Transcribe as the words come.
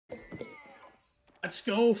Let's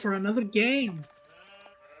go for another game.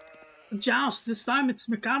 Joust. This time it's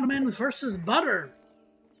Mikadoman versus Butter.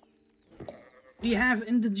 We have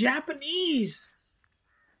in the Japanese,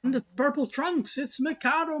 in the purple trunks, it's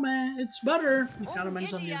Mikadoman. It's Butter.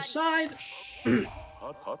 Mikadoman's on the other side.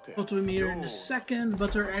 Photometer in a second.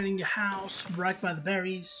 Butter adding the house. Bright by the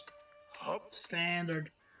berries.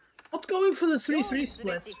 Standard. Not going for the 3-3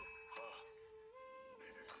 split.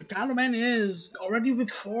 Mikadoman is already with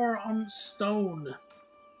 4 on stone.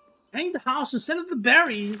 Getting the house instead of the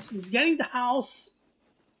berries. He's getting the house,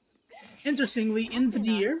 interestingly, in the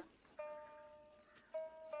deer.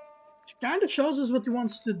 Which kind of shows us what he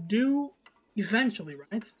wants to do eventually,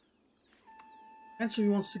 right? Eventually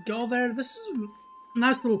he wants to go there. This is a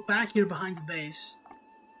nice little pack here behind the base.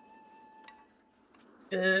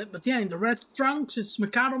 But yeah, in the red trunks, it's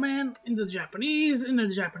Mikadoman. In the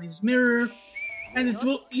Japanese mirror. And it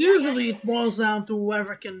will usually it boils down to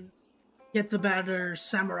whoever can get the better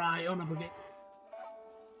samurai on a brigade.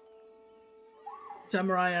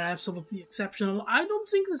 Samurai are absolutely exceptional. I don't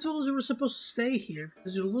think this villager was supposed to stay here,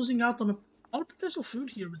 because you're losing out on a lot of potential food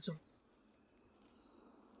here with some.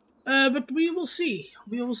 But we will see.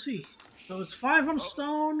 We will see. So it's 5 on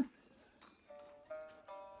stone.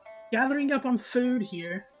 Gathering up on food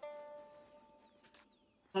here.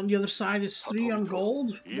 On the other side is 3 on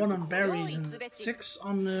gold, 1 on berries, and 6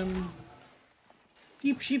 on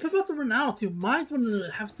keep sheep. About to run out. You might want to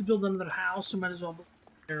have to build another house. You might as well build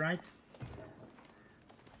here, right?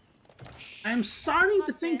 I'm starting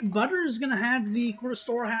to think Butter is gonna have the quarter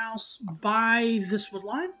storehouse by this wood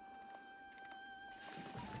line,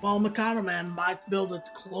 while Mikadoman might build it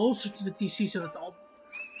closer to the TC so that all.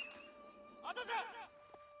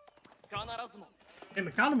 Hey,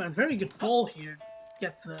 Mikadoman, very good pull here.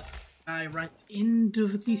 Get the guy right into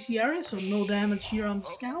the TC area, so no damage here on the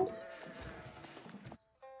scout.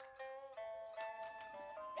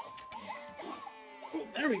 Oh,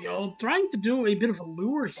 there we go. Trying to do a bit of a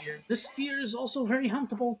lure here. This deer is also very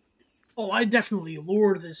huntable. Oh, I definitely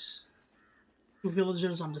lure this. 2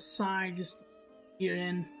 villagers on the side, just here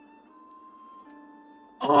in.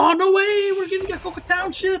 Oh, no way! We're gonna get Coca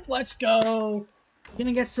Township! Let's go! We're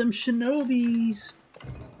gonna get some shinobis.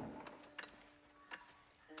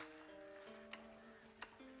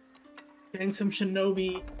 Getting some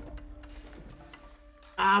shinobi.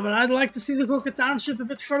 But I'd like to see the Coca Township a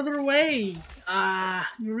bit further away.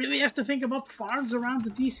 You really have to think about farms around the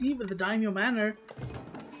DC with the Daimyo Manor.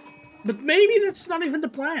 But maybe that's not even the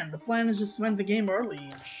plan. The plan is just to end the game early.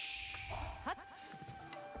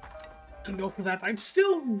 And go for that. I'd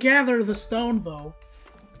still gather the stone, though.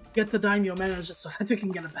 Get the Daimyo Manor just so that we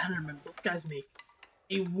can get a bannerman. Those guys make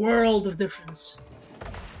a world of difference.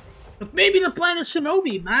 But maybe the plan is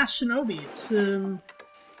Shinobi, mass Shinobi. It's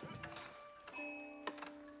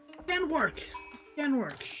can work. Can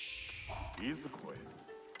work.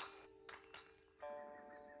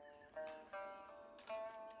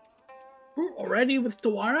 Ooh, already with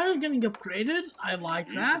Tawara getting upgraded. I like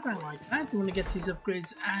that. I like that. You want to get these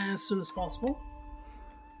upgrades as soon as possible.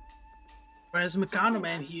 Whereas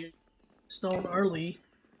Mikadoman here, stone early.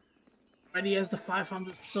 Already has the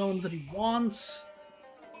 500 stone that he wants.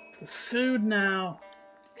 For food now.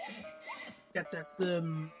 Get that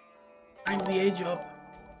find the age up.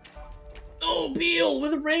 Oh, Peel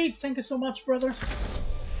with a raid! Thank you so much, brother.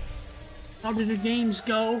 How did the games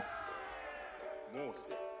go?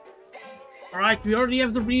 Alright, we already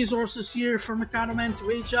have the resources here for Mikadoman to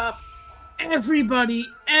age up. Everybody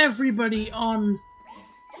on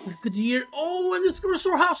the deer. Oh, and this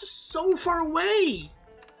storehouse is so far away!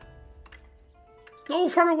 So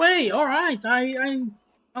far away! Alright, I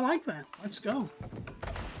like that. Let's go.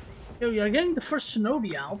 Okay, we are getting the first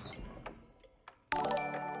shinobi out.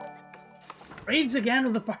 Raids again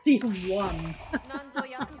with a party of 1.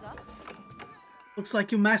 Looks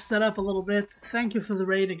like you messed that up a little bit. Thank you for the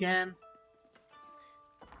raid again.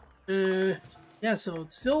 Yeah, so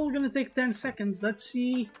it's still gonna take 10 seconds. Let's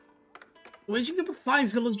see. Waging up 5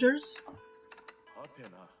 villagers.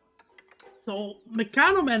 So,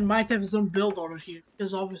 Mikadoman might have his own build order here,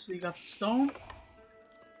 because obviously he got the stone.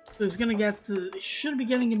 So he's gonna get the. Should be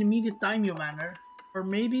getting an immediate Daimyo Manor. Or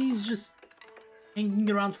maybe he's just hanging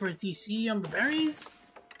around for a TC on the berries.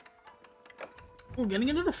 Oh, getting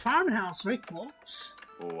into the farmhouse, very close.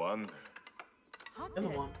 The other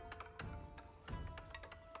one.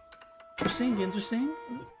 Interesting, interesting.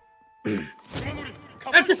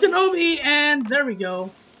 That's a Shinobi, and there we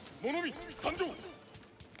go. Well,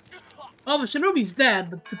 the Shinobi's dead,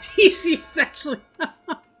 but the TC is actually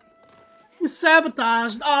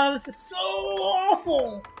sabotaged. Oh, this is so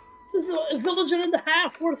awful. It's a villager and a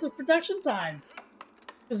half worth of production time.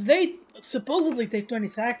 Because they supposedly take 20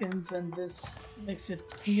 seconds, and this makes it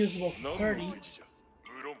usable for 30.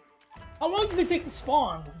 How long do they take to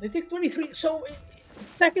spawn? They take 23. So,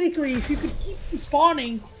 technically, if you could keep them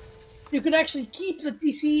spawning, you could actually keep the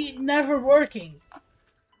TC never working.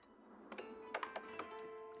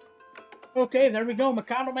 Okay, there we go.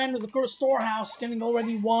 Mikadoman with the core storehouse getting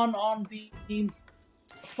already one on the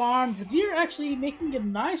farm. The deer actually making a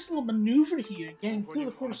nice little maneuver here, getting to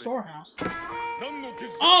the core storehouse.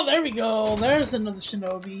 Oh, there we go. There's another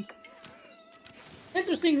shinobi.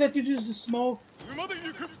 Interesting that you use the smoke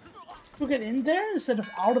to get in there instead of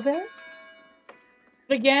out of there.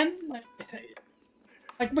 But again,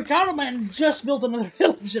 like Mikadoman just built another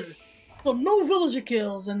villager. So no villager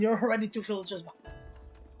kills and you're already 2 villagers behind.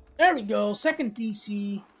 There we go, second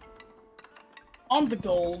TC on the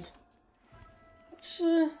gold. That's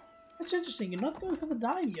interesting. You're not going for the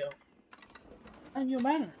daimyo. Daimyo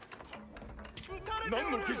manor.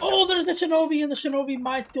 Oh, there's the shinobi, and the shinobi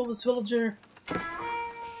might kill this villager.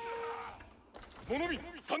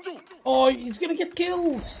 Oh, he's gonna get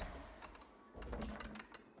kills.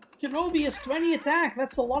 Shinobi has 20 attack.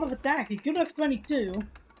 That's a lot of attack. He could have 22.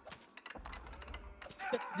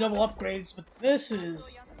 Double upgrades, but this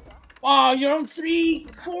is... Wow, you're on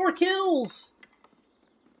 4 kills!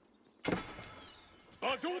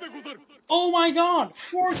 Oh my god,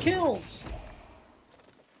 4 kills!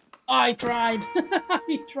 I tried.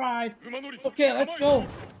 He tried. Okay, let's go.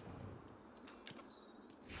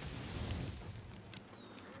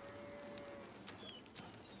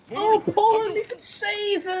 Oh, Poland, you can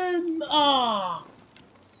save him! Ah!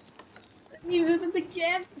 Save him and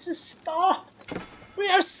again, this is stopped! We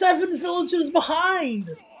are 7 villagers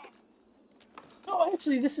behind! Oh,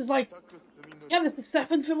 actually, this is like... Yeah, this is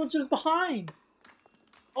 7 villagers behind!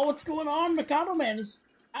 Oh, what's going on? Mikadoman is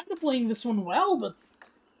kind of playing this one well, but...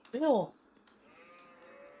 Still.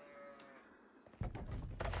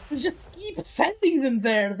 We just keep sending them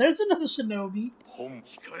there! There's another shinobi!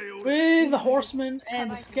 With the horseman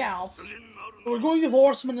and the scout. We're going with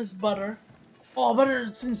horseman as Butter. Oh, Butter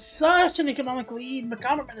is in such an economic lead.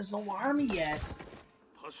 Mikadoman has no army yet.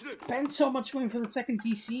 Spent so much going for the second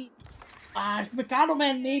TC. If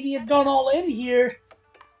Mikadoman maybe had gone all in here,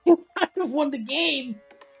 he might have won the game.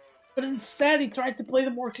 But instead, he tried to play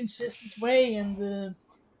the more consistent way, and the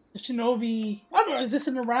shinobi... I don't know, is this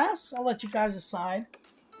an harass? I'll let you guys decide.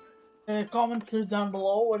 Comment down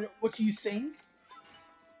below what you think.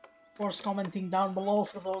 Of course, commenting down below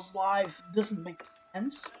for those live doesn't make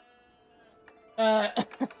sense. But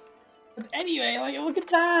anyway, like, look at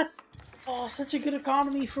that! Oh, such a good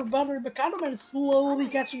economy for Butter. Mikadoman is slowly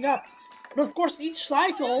catching up. But of course, each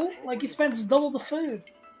cycle, like, he spends double the food.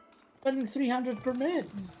 Spending 300 per minute.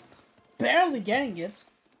 He's barely getting it.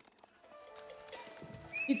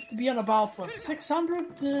 Needs to be on about, what,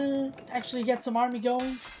 600 to actually get some army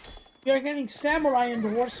going? We are getting Samurai and the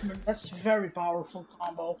Horseman. That's a very powerful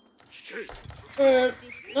combo.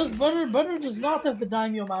 Butter does not have the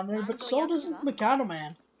Daimyo Manor, but so doesn't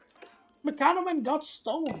Mikadoman. Mikadoman got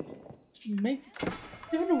stoned. Make it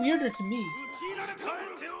even weirder to me.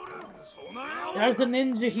 There's a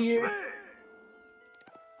ninja here.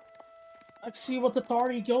 Let's see what the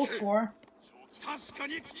Tori goes for.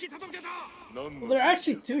 Well, there are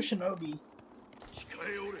actually 2 shinobi.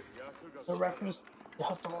 The reference to the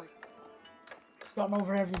Hattori. Gone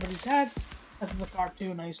over everybody's head. That's the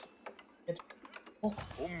cartoon I used to get.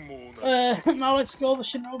 Now let's go the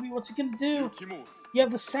shinobi. What's he gonna do? You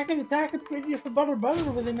have the second attack upgrade here for Butter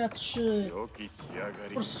with a much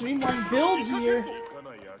for streamlined build here.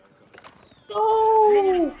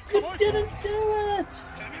 No! You didn't do it!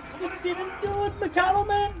 You didn't do it!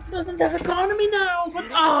 Mikadoman doesn't have economy now! But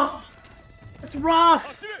that's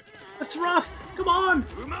rough! That's rough! Come on!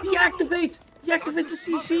 Deactivate! Deactivate the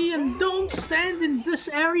TC and don't stand in this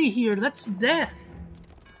area here. That's death.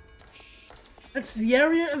 That's the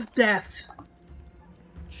area of death.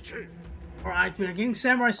 Alright, we're getting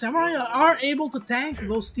Samurai. Samurai are able to tank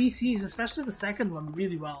those TCs, especially the second one,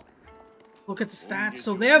 really well. Look at the stats.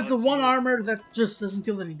 So they have the 1 armor that just doesn't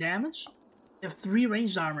deal any damage. They have 3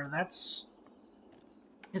 ranged armor. It's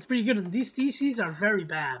pretty good. And these TCs are very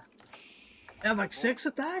bad. They have like 6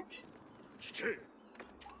 attack.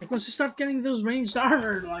 Like once you start getting those ranged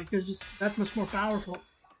armor, like they're just that much more powerful.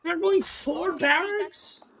 They're going 4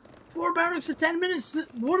 barracks? 4 barracks in 10 minutes.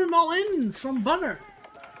 More than all in from Butter.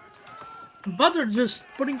 Butter just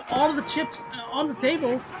putting all of the chips on the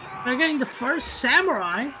table. They're getting the first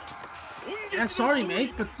Samurai. Yeah, sorry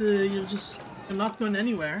mate, but you're not going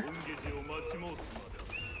anywhere.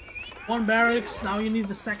 1 barracks, now you need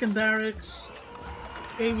the second barracks.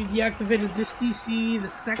 Okay, we deactivated this TC. The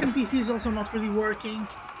second TC is also not really working.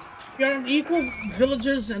 We are on equal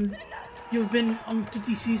villagers and you've been on 2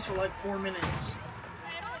 TCs for like 4 minutes.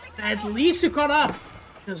 At least you caught up,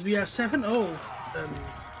 because we are 7-0.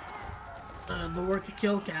 The worker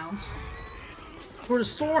kill count. For the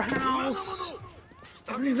storehouse,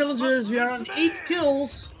 70 villagers, we are on 8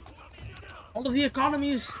 kills. All of the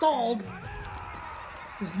economy is stalled.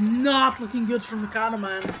 This is not looking good for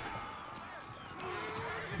Mikadoman.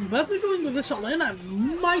 But we're going with this all in. I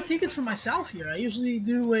might take it for myself here. I usually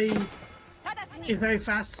do a very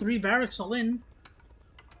fast 3 barracks all in.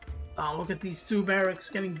 Oh, look at these 2 barracks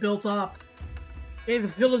getting built up. Okay, the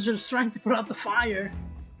villagers trying to put out the fire.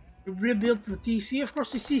 We rebuilt the TC. Of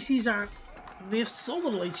course, the TCs are... They have so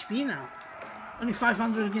little HP now. Only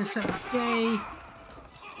 500 against 7k.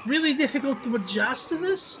 Really difficult to adjust to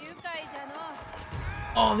this.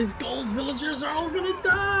 Oh, these gold villagers are all gonna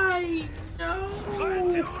die! No!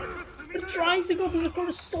 They're trying to go to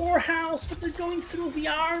the storehouse, but they're going through the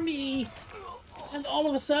army. And all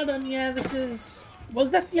of a sudden, yeah, this is...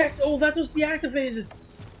 Was that oh, that was deactivated.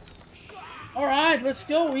 Alright, let's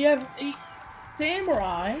go. We have a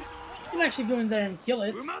samurai. We can actually go in there and kill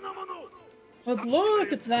it. But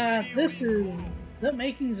look at that. This is the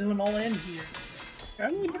makings of an all-in here. We're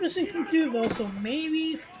only producing from 2 though, so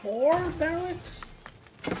maybe 4 barracks?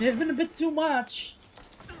 They've been a bit too much.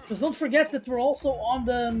 Because don't forget that we're also on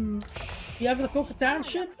the... We have the Coca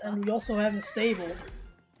Township, and we also have the stable.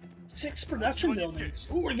 6 production buildings.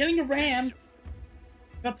 Ooh, we're getting a ram.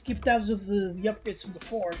 Got to keep tabs with the upgrades from the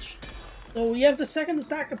forge. So we have the second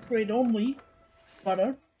attack upgrade only.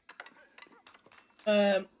 Butter.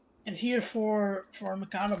 And here for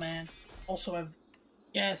Mikadoman. Also have...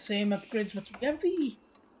 Yeah, same upgrades, but we have the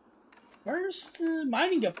first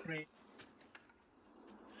mining upgrade.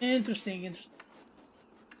 Interesting.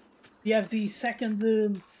 We have the second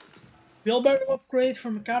wheelbarrow upgrade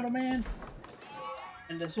from Mikadoman,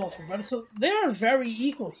 and as well for Butter. So they are very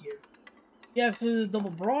equal here. We have a double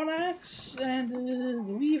broad axe, and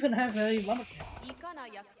we even have a lumberjack.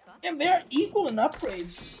 And they are equal in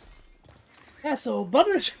upgrades. Yeah, so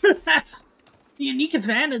Butter should have the unique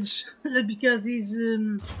advantage because he's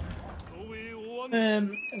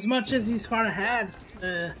as much as he's far ahead,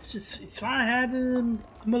 he's far ahead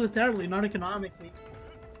militarily, not economically.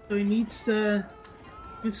 So he needs to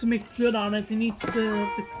make good on it. He needs to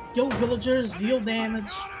kill villagers, deal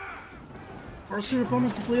damage, force your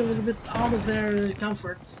opponent to play a little bit out of their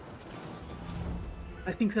comfort.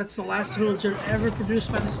 I think that's the last villager ever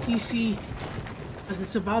produced by this TC, because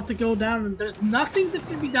it's about to go down and there's nothing that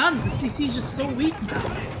can be done. This TC is just so weak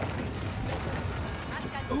now.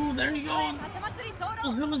 Oh, there you go.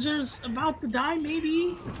 Those villagers about to die,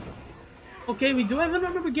 maybe? Okay, we do have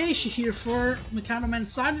another Geisha here for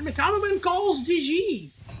Mikadoman's side, and Mikadoman calls GG.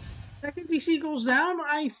 Second TC goes down.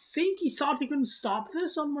 I think he thought he couldn't stop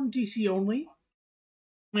this on 1 TC only.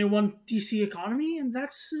 Only 1 TC economy, and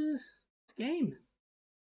that's game.